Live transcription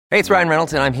Hey, it's Ryan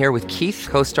Reynolds, and I'm here with Keith,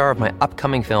 co-star of my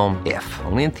upcoming film, If,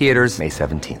 only in theaters May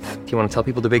 17th. Do you want to tell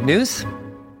people the big news?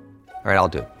 All right, I'll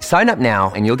do it. Sign up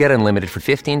now and you'll get unlimited for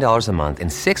 $15 a month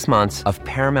and 6 months of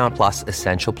Paramount Plus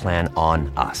Essential Plan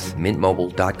on us.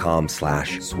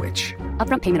 MintMobile.com/switch.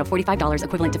 Upfront payment of $45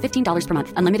 equivalent to $15 per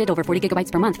month. Unlimited over 40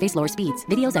 gigabytes per month. Face lower speeds.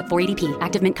 Videos at 480p.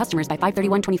 Active Mint customers by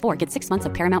 531.24 get 6 months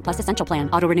of Paramount Plus Essential Plan.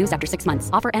 Auto renews after 6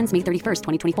 months. Offer ends May 31st,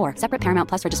 2024. Separate Paramount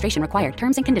Plus registration required.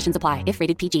 Terms and conditions apply if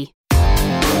rated PG.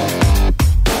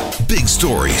 Big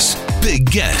stories,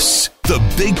 big guests, the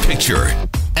big picture.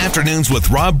 Afternoons with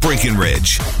Rob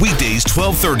Breckenridge. Weekdays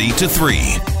 12:30 to 3,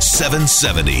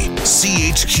 770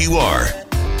 CHQR.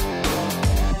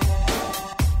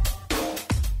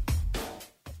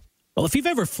 Well, if you've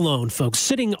ever flown, folks,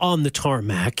 sitting on the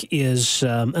tarmac is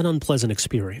an unpleasant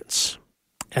experience.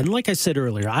 And like I said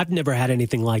earlier, I've never had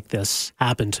anything like this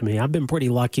happen to me. I've been pretty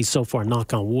lucky so far,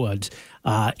 knock on wood,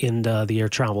 in the air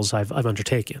travels I've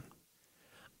undertaken.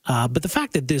 But the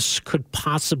fact that this could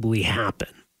possibly happen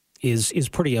is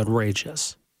pretty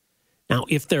outrageous. Now,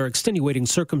 if there are extenuating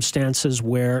circumstances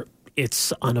where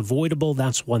it's unavoidable,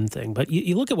 that's one thing. But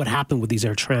you look at what happened with these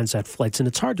Air Transat flights, and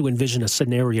it's hard to envision a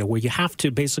scenario where you have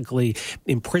to basically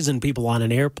imprison people on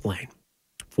an airplane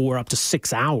for up to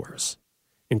 6 hours,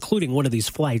 including one of these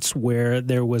flights where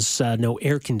there was no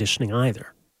air conditioning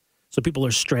either. So people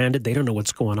are stranded. They don't know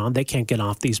what's going on. They can't get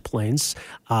off these planes.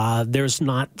 There's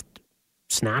not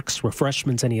snacks,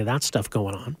 refreshments, any of that stuff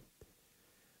going on.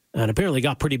 And apparently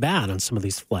got pretty bad on some of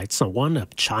these flights. So one, a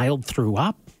child threw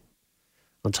up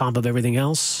on top of everything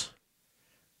else.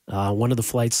 One of the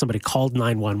flights, somebody called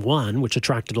 911, which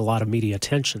attracted a lot of media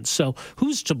attention. So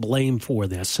who's to blame for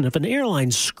this? And if an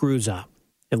airline screws up,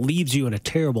 it leaves you in a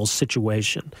terrible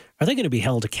situation, are they going to be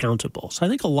held accountable? So I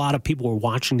think a lot of people were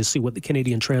watching to see what the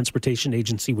Canadian Transportation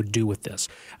Agency would do with this.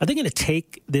 Are they going to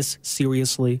take this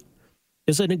seriously?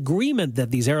 There's an agreement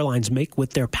that these airlines make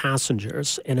with their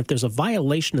passengers, and if there's a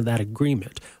violation of that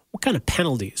agreement, what kind of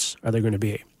penalties are there going to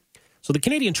be? So the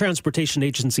Canadian Transportation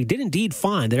Agency did indeed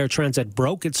find that Air Transat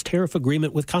broke its tariff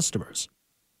agreement with customers.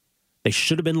 They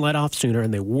should have been let off sooner,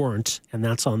 and they weren't, and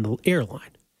that's on the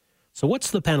airline. So what's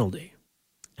the penalty?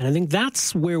 And I think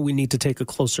that's where we need to take a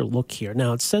closer look here.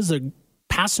 Now, it says that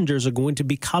passengers are going to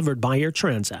be covered by Air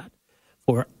Transat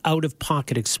for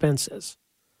out-of-pocket expenses.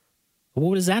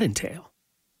 What does that entail?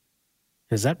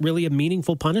 Is that really a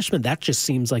meaningful punishment? That just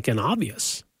seems like an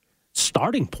obvious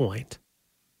starting point.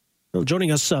 Well,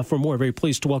 joining us for more, very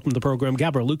pleased to welcome to the program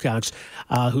Gabor Lukács,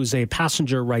 who's a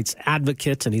passenger rights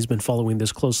advocate, and he's been following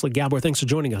this closely. Gabor, thanks for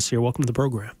joining us here. Welcome to the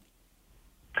program.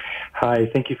 Hi,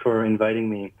 thank you for inviting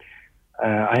me.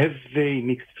 I have very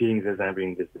mixed feelings as I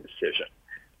bring this decision.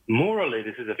 Morally,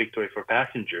 this is a victory for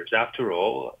passengers. After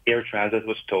all, Air Transat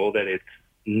was told that its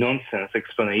nonsense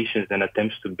explanations and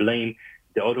attempts to blame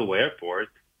the Ottawa airport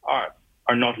are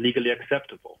not legally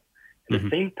acceptable. At the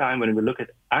same time, when we look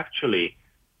at actually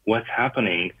what's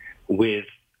happening with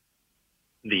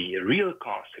the real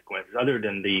consequences, other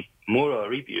than the moral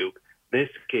rebuke, this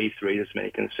case raises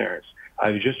many concerns.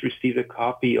 I've just received a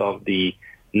copy of the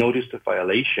notice of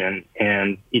violation,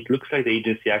 and it looks like the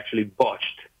agency actually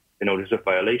botched the notice of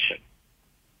violation.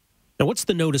 Now, what's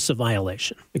the notice of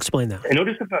violation? Explain that. A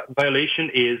notice of violation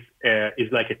is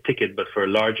like a ticket, but for a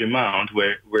large amount,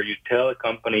 where you tell a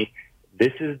company,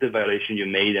 this is the violation you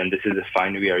made, and this is the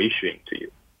fine we are issuing to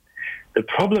you. The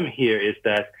problem here is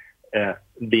that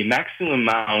the maximum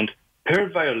amount per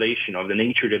violation of the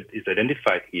nature that is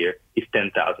identified here is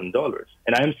 $10,000.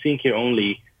 And I'm seeing here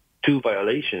only 2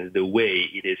 violations the way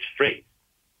it is phrased.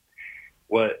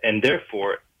 Well, and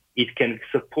therefore, it can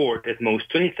support at most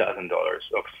 $20,000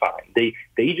 of fine. The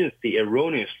agency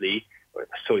erroneously, or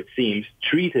so it seems,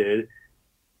 treated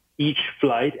each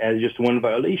flight as just one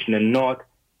violation and not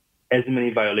as many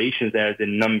violations as the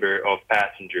number of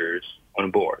passengers on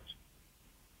board.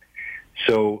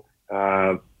 So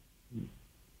the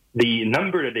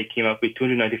number that they came up with,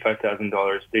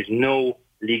 $295,000, there's no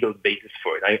legal basis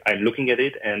for it. I'm looking at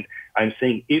it and I'm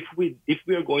saying if we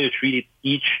are going to treat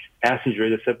each passenger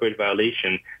as a separate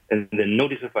violation, then the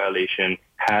notice of violation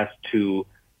has to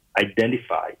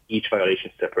identify each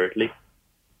violation separately.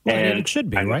 Well, and it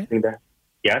should be, right?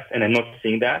 Yes, and I'm not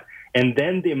seeing that. And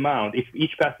then the amount, if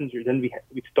each passenger, then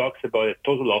it talks about a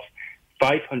total of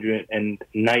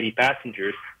 590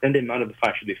 passengers, then the amount of the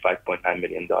fine should be $5.9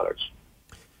 million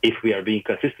if we are being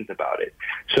consistent about it.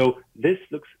 So this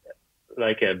looks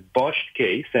like a botched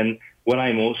case, and what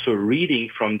I'm also reading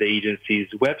from the agency's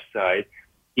website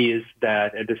is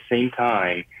that at the same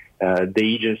time, the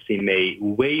agency may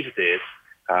waive this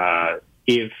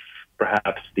if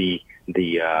perhaps the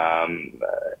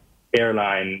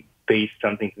airline pays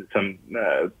something to some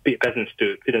pittance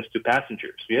to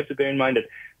passengers. You have to bear in mind that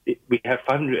we have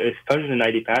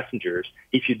 590 passengers.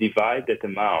 If you divide that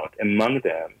amount among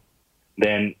them,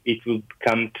 then it will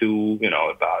come to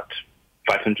about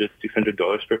 $500,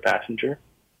 $600 per passenger.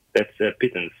 That's a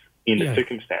pittance in the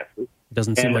circumstances.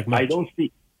 Doesn't seem like much.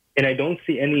 I don't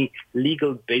see any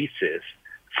legal basis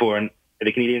for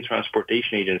the Canadian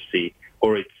Transportation Agency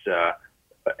or its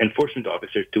enforcement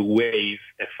officer to waive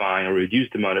a fine or reduce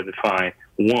the amount of the fine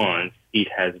once it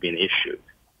has been issued.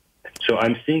 So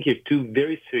I'm seeing here two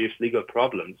very serious legal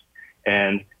problems,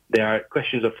 and there are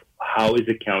questions of how is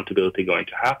accountability going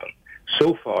to happen.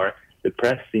 So far, the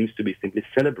press seems to be simply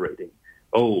celebrating,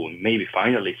 oh, maybe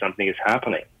finally something is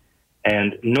happening.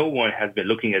 And no one has been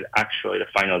looking at actually the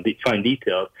fine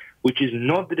details, which is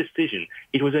not the decision.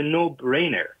 It was a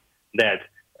no-brainer that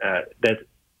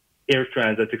Air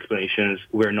Transat's explanations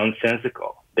were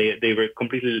nonsensical. They were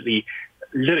completely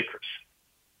ludicrous.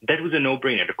 That was a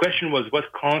no-brainer. The question was what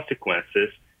consequences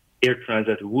Air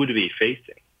Transat would be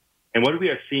facing. And what we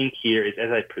are seeing here is,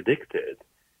 as I predicted,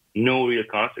 no real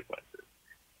consequences.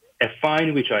 A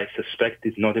fine which I suspect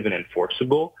is not even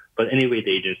enforceable, but anyway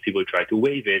the agency will try to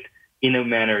waive it in a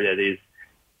manner that is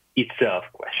itself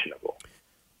questionable.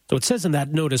 So it says in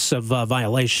that notice of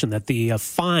violation that the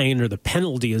fine, or the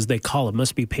penalty as they call it,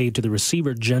 must be paid to the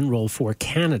Receiver General for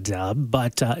Canada.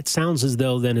 But it sounds as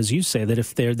though then, as you say, that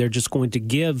if they're just going to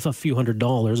give a few $100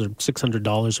 or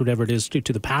 $600, whatever it is, to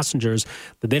the passengers,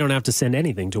 that they don't have to send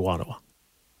anything to Ottawa.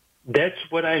 That's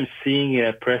what I'm seeing in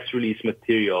a press release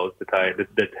material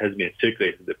that has been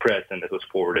circulated to the press and that was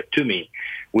forwarded to me,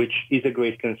 which is a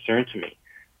great concern to me.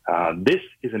 This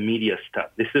is a media stunt.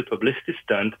 This is a publicity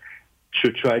stunt to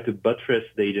try to buttress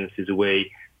the agency's way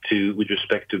with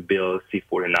respect to Bill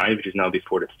C-49, which is now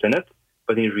before the Senate.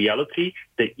 But in reality,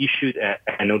 they issued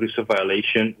a notice of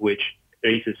violation which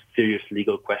raises serious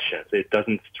legal questions. It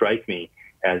doesn't strike me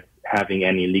as having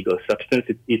any legal substance.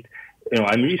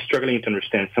 I'm really struggling to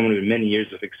understand someone with many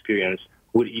years of experience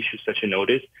would issue such a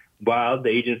notice while the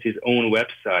agency's own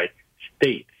website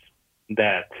states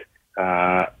that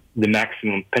the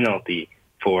maximum penalty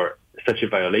for such a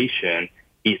violation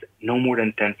is no more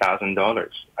than $10,000,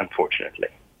 unfortunately.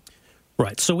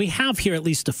 Right. So we have here at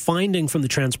least a finding from the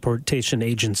Transportation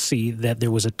Agency that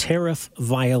there was a tariff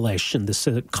violation. This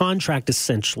contract,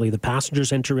 essentially, the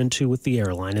passengers enter into with the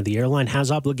airline, and the airline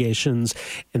has obligations,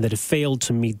 and that it failed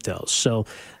to meet those. So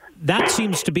that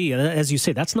seems to be, as you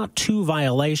say, that's not two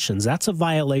violations. That's a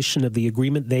violation of the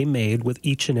agreement they made with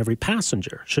each and every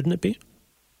passenger, shouldn't it be?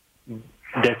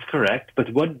 That's correct.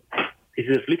 But what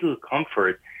is of little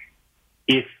comfort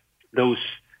if those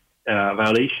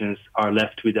violations are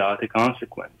left without a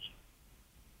consequence.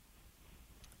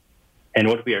 And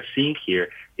what we are seeing here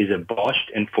is a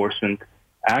botched enforcement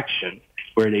action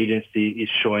where the agency is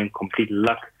showing complete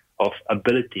lack of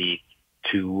ability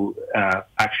to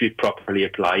actually properly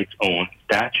apply its own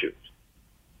statutes.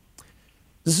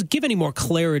 Does it give any more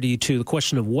clarity to the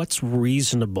question of what's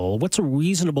reasonable? What's a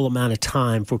reasonable amount of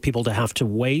time for people to have to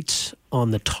wait on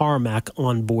the tarmac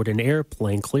on board an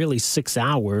airplane? Clearly 6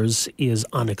 hours is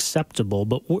unacceptable,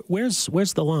 but where's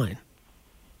the line?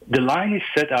 The line is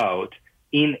set out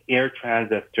in Air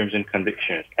Transat terms and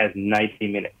conditions as 90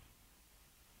 minutes.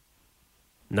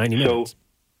 90 minutes? So,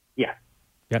 yeah.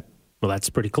 Yep. Well,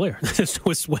 that's pretty clear. This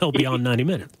was well beyond 90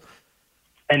 minutes.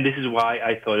 And this is why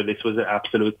I thought that this was an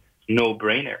absolute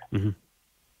no-brainer. Mm-hmm.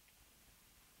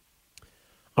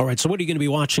 All right, so what are you going to be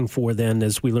watching for then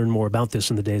as we learn more about this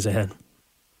in the days ahead?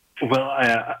 Well,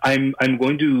 I'm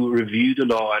going to review the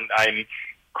law, and I'm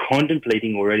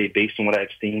contemplating already, based on what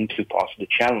I've seen, to possibly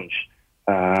challenge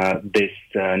this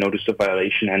notice of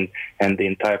violation and the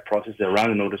entire process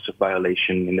around the notice of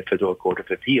violation in the Federal Court of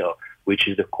Appeal, which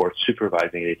is the court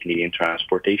supervising the Canadian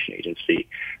Transportation Agency,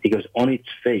 because on its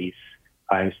face,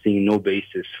 I'm seeing no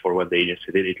basis for what the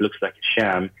agency did. It looks like a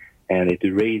sham, and it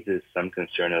raises some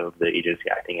concern of the agency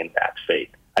acting in bad faith.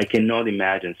 I cannot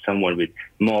imagine someone with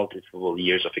multiple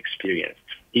years of experience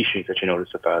issuing such a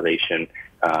notice of violation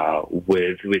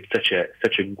with such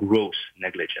a gross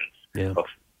negligence of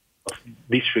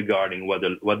disregarding what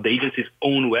the agency's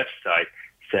own website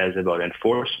says about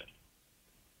enforcement.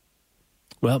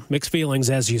 Well, mixed feelings,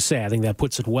 as you say. I think that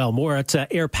puts it well. More at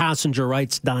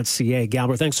airpassengerrights.ca.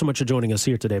 Gabor, thanks so much for joining us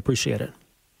here today. Appreciate it.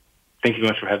 Thank you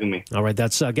very much for having me. All right,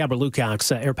 that's Gabor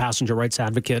Lukacs, Air Passenger Rights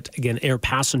Advocate. Again,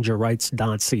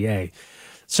 airpassengerrights.ca.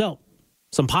 So,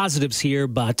 some positives here,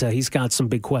 but he's got some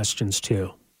big questions,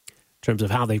 too. terms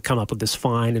of how they've come up with this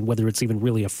fine and whether it's even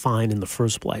really a fine in the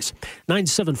first place.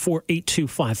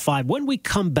 974-8255. When we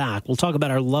come back, we'll talk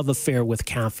about our love affair with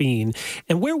caffeine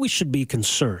and where we should be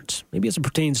concerned, maybe as it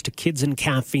pertains to kids and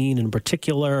caffeine, in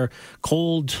particular,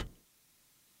 cold,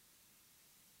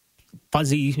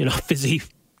 fuzzy, fizzy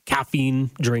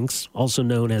caffeine drinks, also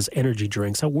known as energy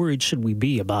drinks. How worried should we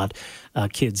be about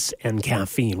kids and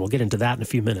caffeine? We'll get into that in a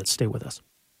few minutes. Stay with us.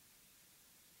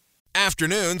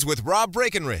 Afternoons with Rob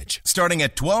Breckenridge, starting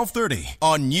at 12:30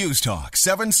 on News Talk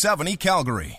 770 Calgary.